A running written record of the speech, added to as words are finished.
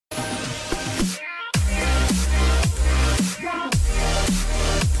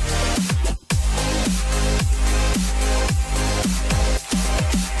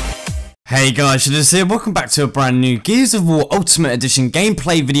Hey guys, Shadowz here. Welcome back to a brand new Gears of War Ultimate Edition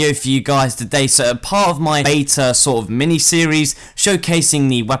gameplay video for you guys today. So a part of my beta sort of mini-series showcasing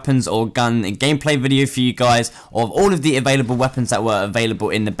the weapons or gun gameplay video for you guys of all of the available weapons that were available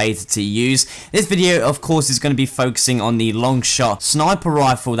in the beta to use. This video of course is going to be focusing on the Longshot sniper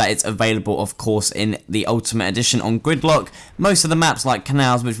rifle that is available of course in the Ultimate Edition on Gridlock. Most of the maps like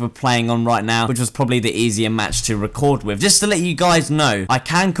Canals, which we're playing on right now, which was probably the easier match to record with. Just to let you guys know, I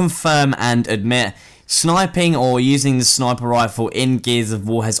can confirm and admit sniping or using the sniper rifle in Gears of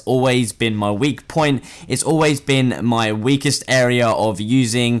War has always been my weak point. It's always been my weakest area of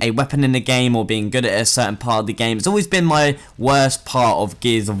using a weapon in the game or being good at a certain part of the game. It's always been my worst part of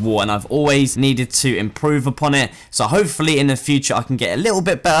Gears of War and I've always needed to improve upon it. So hopefully in the future I can get a little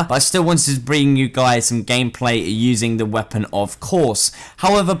bit better, but I still wanted to bring you guys some gameplay using the weapon of course.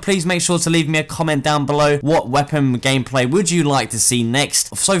 However, please make sure to leave me a comment down below. What weapon gameplay would you like to see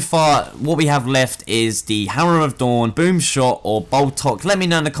next? So far what we have left is the Hammer of Dawn, Boom Shot or Boltok. Let me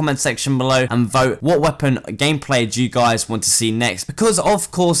know in the comment section below and vote what weapon gameplay do you guys want to see next, because of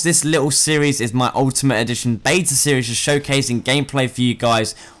course this little series is my Ultimate Edition beta series just showcasing gameplay for you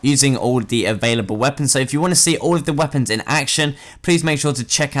guys using all the available weapons. So if you want to see all of the weapons in action, please make sure to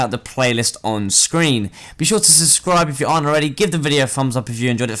check out the playlist on screen. Be sure to subscribe if you aren't already, give the video a thumbs up if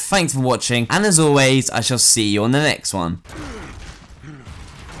you enjoyed it. Thanks for watching, and as always I shall see you on the next one.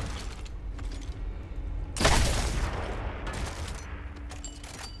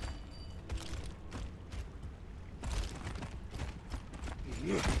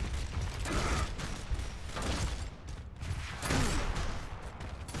 Yeah.